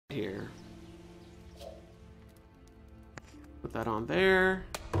here. Put that on there.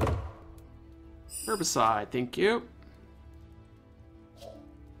 Herbicide, thank you.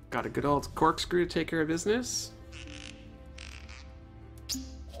 Got a good old corkscrew to take care of business.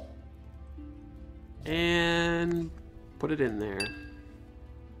 And put it in there.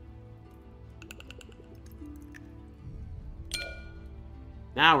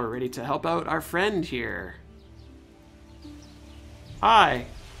 Now we're ready to help out our friend here. Hi,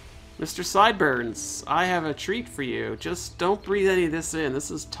 Mr. Sideburns. I have a treat for you. Just don't breathe any of this in.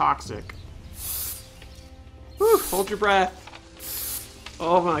 This is toxic. Whew, hold your breath.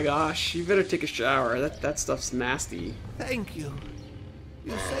 Oh my gosh, you better take a shower. That stuff's nasty. Thank you.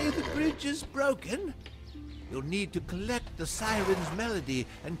 You say the bridge is broken? You'll need to collect the siren's melody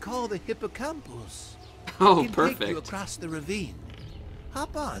and call the hippocampus. Oh, I can perfect. take you across the ravine.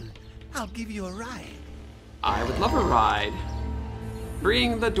 Hop on. I'll give you a ride. I would love a ride.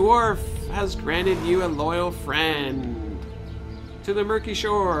 Bring the dwarf has granted you a loyal friend to the murky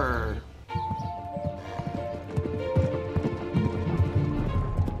shore.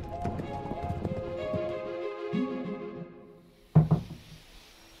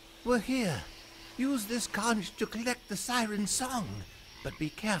 We're here. Use this conch to collect the siren's song. But be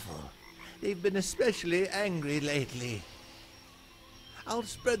careful. They've been especially angry lately. I'll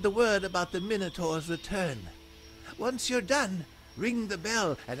spread the word about the Minotaur's return. Once you're done, ring the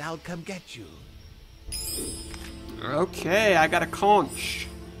bell and I'll come get you. Okay, I got a conch.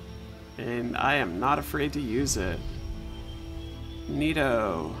 And I am not afraid to use it.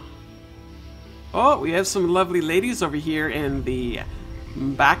 Neato. Oh, we have some lovely ladies over here in the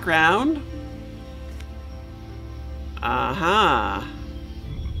background. Uh-huh.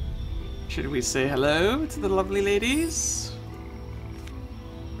 Should we say hello to the lovely ladies?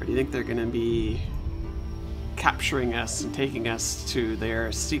 Or do you think they're gonna be capturing us and taking us to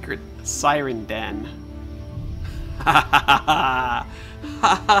their secret siren den? Ah,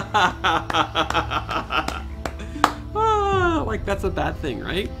 like that's a bad thing,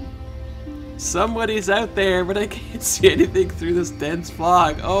 right? Somebody's out there, but I can't see anything through this dense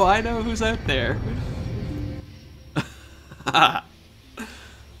fog. Oh, I know who's out there.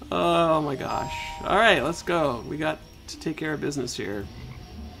 Oh my gosh. Alright, let's go. We got to take care of business here.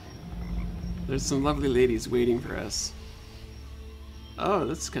 There's some lovely ladies waiting for us. Oh,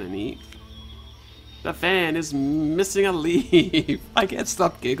 that's kind of neat. The fan is missing a leaf. I can't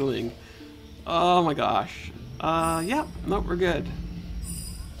stop giggling. Oh my gosh. Yeah, nope, we're good.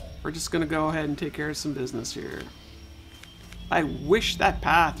 We're just gonna go ahead and take care of some business here. I wish that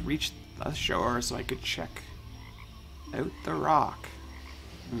path reached the shore so I could check out the rock.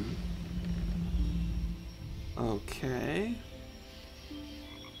 Okay.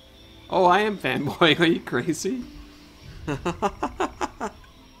 Oh, I am fanboying. Are you crazy?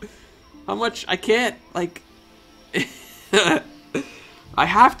 How much? I can't, like... I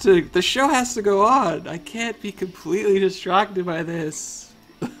have to... The show has to go on. I can't be completely distracted by this.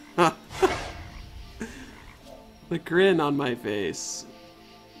 The grin on my face.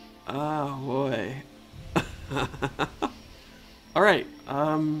 Oh, boy. Alright,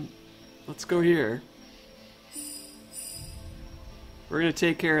 let's go here. We're gonna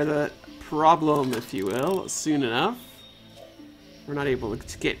take care of that problem, if you will, soon enough. We're not able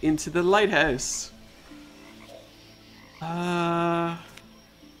to get into the lighthouse. The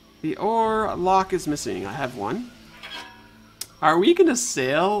ore lock is missing. I have one. Are we gonna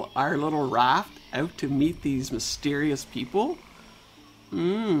sail our little raft out to meet these mysterious people?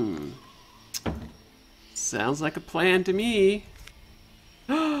 Sounds like a plan to me.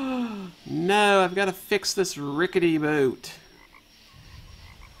 No, I've got to fix this rickety boat.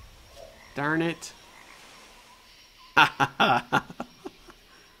 Darn it.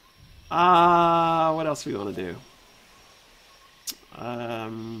 What else do we want to do?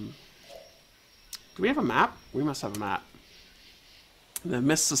 Do we have a map? We must have a map. The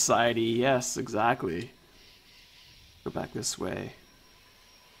Mist Society, yes, exactly. Go back this way.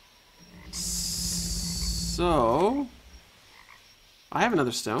 So, I have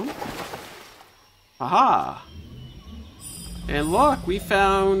another stone. Aha! And look, we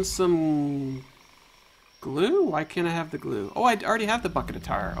found some glue? Why can't I have the glue? Oh, I already have the bucket of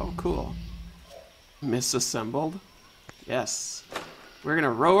tar. Oh, cool. Misassembled. Yes. We're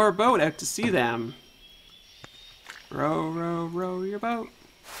gonna row our boat out to see them. Row, row, row your boat.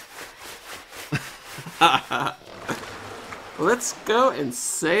 Let's go and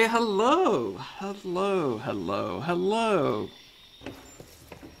say hello. Hello, hello, hello.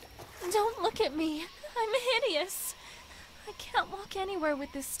 Don't look at me. I'm hideous. I can't walk anywhere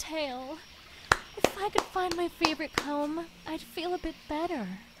with this tail. If I could find my favorite comb, I'd feel a bit better.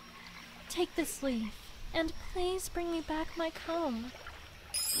 Take this leaf, and please bring me back my comb.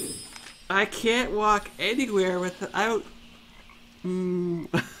 I can't walk anywhere without...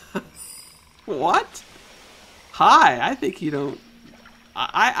 What? Hi, I think you don't...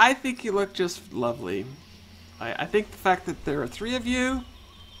 I think you look just lovely. I think the fact that there are 3 of you,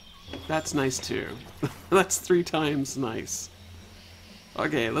 that's nice too. That's 3 times nice.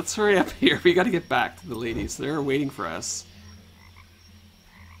 Okay, let's hurry up here. We gotta get back to the ladies. They're waiting for us.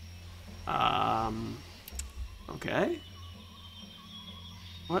 Okay.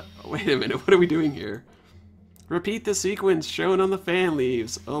 What? Wait a minute, what are we doing here? Repeat the sequence shown on the fan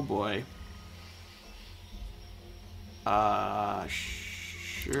leaves. Oh boy.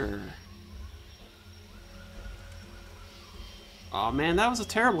 Sure. Oh man, that was a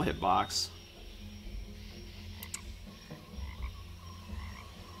terrible hitbox.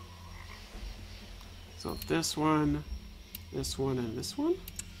 So this one, and this one?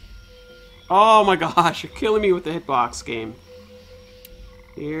 Oh my gosh, you're killing me with the hitbox game.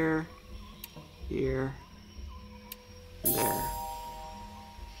 Here, here, and there.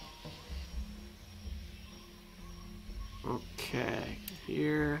 Okay,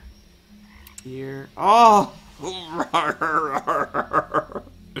 here, here. Oh!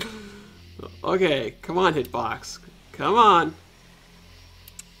 Okay, come on, hitbox. Come on.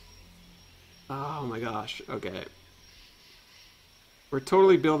 Oh my gosh, okay. We're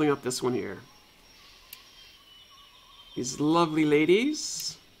totally building up this one here. These lovely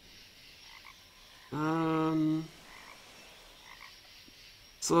ladies.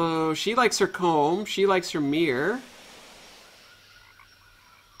 So she likes her comb, she likes her mirror.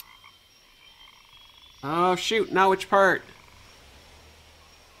 Oh shoot, now which part?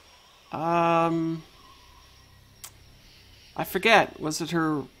 I forget. Was it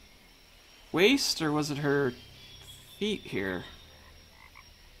her waist or was it her feet here?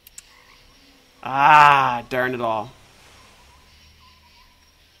 Ah, darn it all.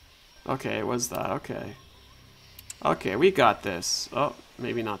 Okay, it was that. Okay. Okay, we got this. Oh,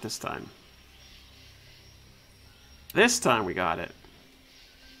 maybe not this time. This time we got it.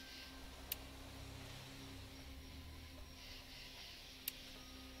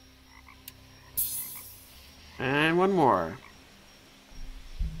 And one more.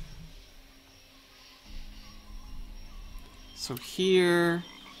 So here,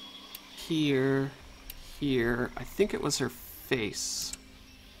 here, here. I think it was her face.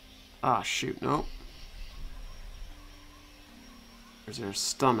 Ah, shoot, no. There's her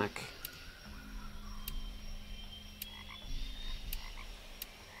stomach.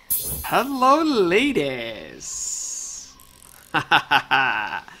 Hello, ladies! Ha ha ha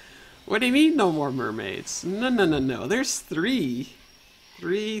ha! What do you mean no more mermaids? No, no, no, no. There's 3.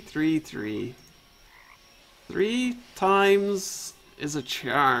 3, 3, 3. 3 times is a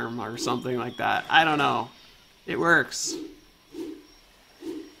charm or something like that. I don't know. It works.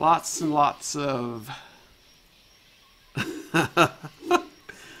 Lots and lots of...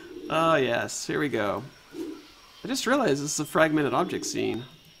 Oh yes, here we go. I just realized this is a fragmented object scene.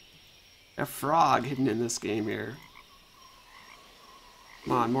 A frog hidden in this game here.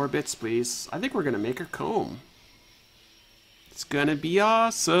 Come on, more bits, please. I think we're gonna make her comb. It's gonna be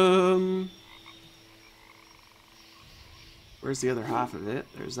awesome. Where's the other half of it?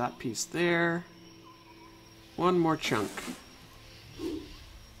 There's that piece there. One more chunk.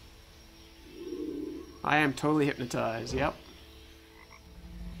 I am totally hypnotized, yep.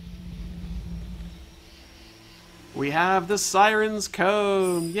 We have the siren's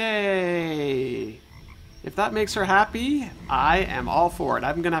comb, yay! If that makes her happy, I am all for it.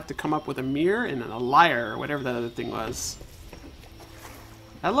 I'm gonna have to come up with a mirror and a lyre, or whatever that other thing was.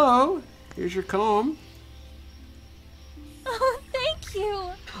 Hello, here's your comb. Oh, thank you!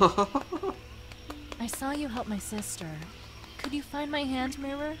 I saw you help my sister. Could you find my hand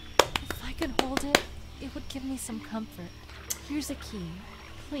mirror? If I could hold it, it would give me some comfort. Here's a key.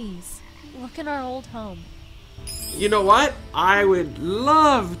 Please, look in our old home. You know what? I would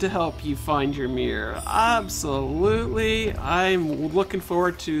love to help you find your mirror. Absolutely. I'm looking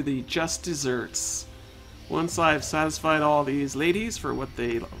forward to the just desserts. Once I've satisfied all these ladies for what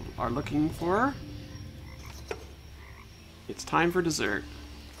they are looking for, it's time for dessert.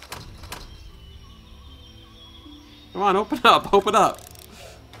 Come on, open up, open up.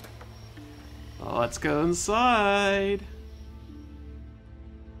 Oh, let's go inside.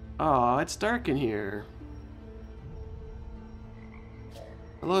 Oh, it's dark in here.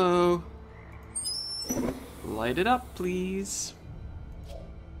 Hello? Light it up, please.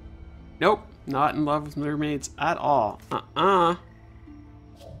 Nope, not in love with mermaids at all.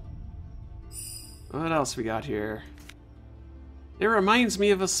 What else we got here? It reminds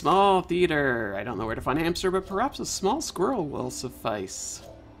me of a small theater. I don't know where to find a hamster, but perhaps a small squirrel will suffice.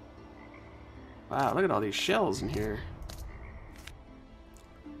 Wow, look at all these shells in here.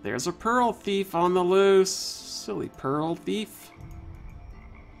 There's a pearl thief on the loose. Silly pearl thief.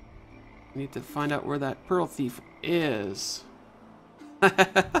 Need to find out where that pearl thief is.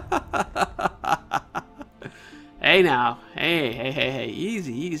 Hey now. Hey.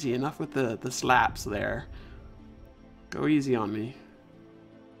 Easy. Enough with the slaps there. Go easy on me.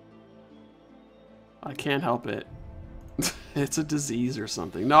 I can't help it. It's a disease or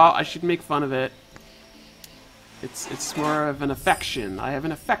something. No, I should make fun of it. It's more of an affection. I have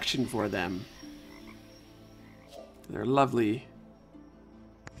an affection for them. They're lovely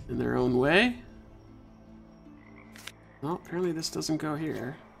in their own way. Well, apparently this doesn't go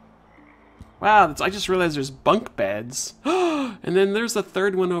here. Wow, I just realized there's bunk beds. And then there's a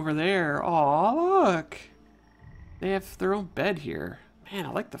third one over there. Aw, look. They have their own bed here. Man,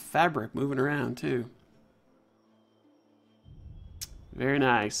 I like the fabric moving around too. Very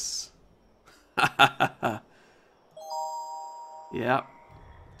nice. Yep.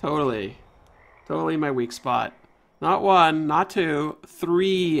 Totally. Totally my weak spot. Not one, not two,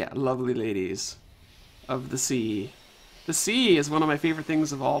 3 lovely ladies of the sea. The sea is one of my favorite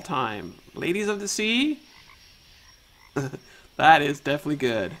things of all time. Ladies of the sea? That is definitely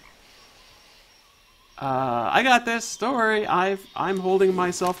good. I got this. Don't worry. I'm holding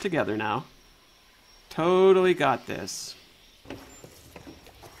myself together now. Totally got this.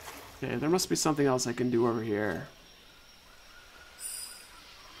 Okay, there must be something else I can do over here.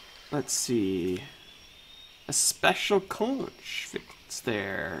 Let's see. A special conch fits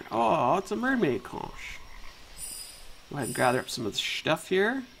there. Oh, it's a mermaid conch. Go ahead and gather up some of the stuff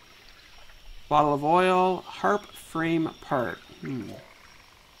here. Bottle of oil, harp frame part.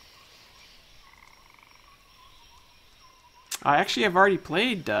 I actually have already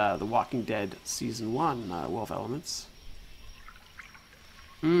played The Walking Dead Season 1, Wolf Elements.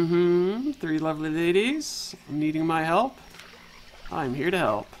 3 lovely ladies needing my help. I'm here to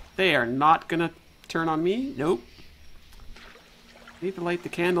help. They are not gonna turn on me. Nope. Need to light the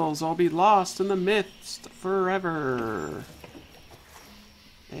candles. I'll be lost in the mist forever.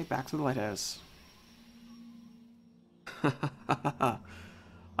 Okay, back to the lighthouse.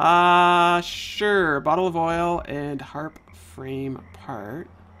 Sure. Bottle of oil and harp frame part.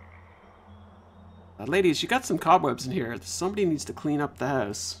 Ladies, you got some cobwebs in here. Somebody needs to clean up the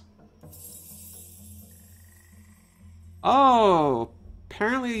house. Oh,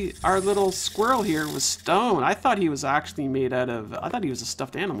 apparently our little squirrel here was stone. I thought he was actually made out of... I thought he was a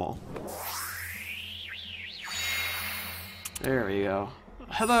stuffed animal. There we go.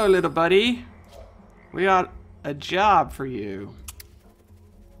 Hello, little buddy. We got a job for you.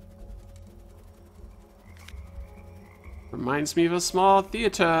 Reminds me of a small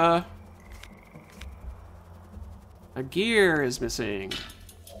theater. A gear is missing.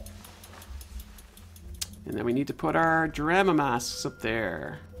 And then we need to put our drama masks up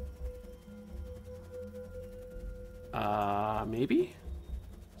there. Maybe?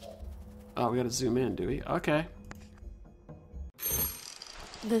 Oh, we gotta zoom in, do we? Okay.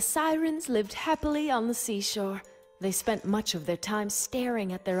 The sirens lived happily on the seashore. They spent much of their time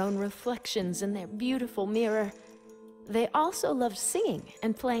staring at their own reflections in their beautiful mirror. They also loved singing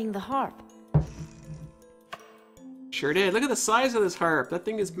and playing the harp. Sure did. Look at the size of this harp. That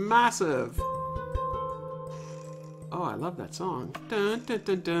thing is massive. Oh, I love that song. Dun, dun,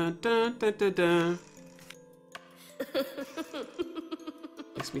 dun, dun, dun, dun, dun, dun.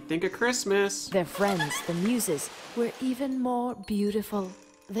 Makes me think of Christmas. Their friends, the Muses, were even more beautiful.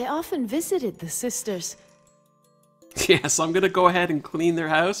 They often visited the sisters. Yeah, so I'm gonna go ahead and clean their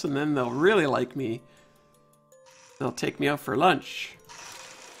house, and then they'll really like me. They'll take me out for lunch.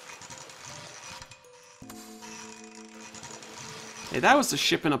 Hey, that was the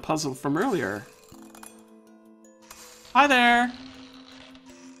ship in a puzzle from earlier. Hi there!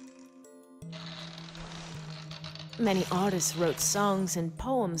 Many artists wrote songs and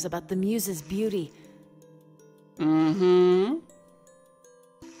poems about the Muses' beauty.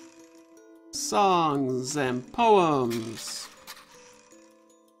 Songs and poems.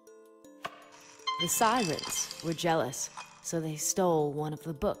 The sirens were jealous, so they stole one of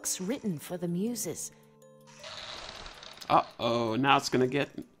the books written for the Muses. Uh-oh, now it's gonna get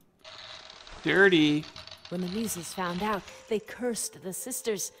dirty. When the Muses found out, they cursed the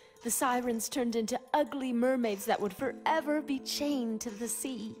sisters. The sirens turned into ugly mermaids that would forever be chained to the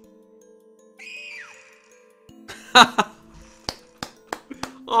sea.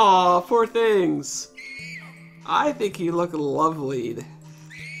 Aw, poor things. I think you look lovely.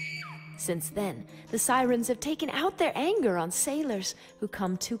 Since then, The sirens have taken out their anger on sailors who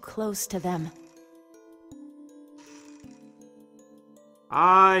come too close to them.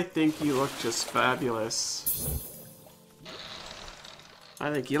 I think you look just fabulous.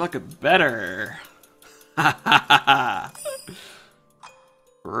 I think you look better.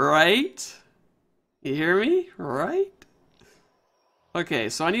 Right? You hear me? Right? Okay,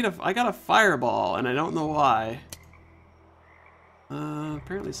 so I got a fireball, and I don't know why.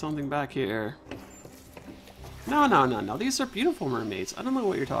 Apparently something back here. No. These are beautiful mermaids. I don't know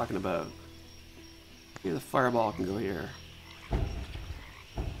what you're talking about. Maybe the fireball can go here.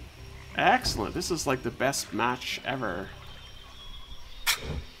 Excellent. This is like the best match ever.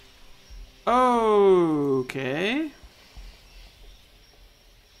 Okay.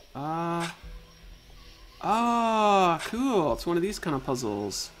 Cool. It's one of these kind of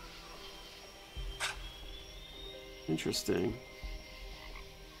puzzles. Interesting.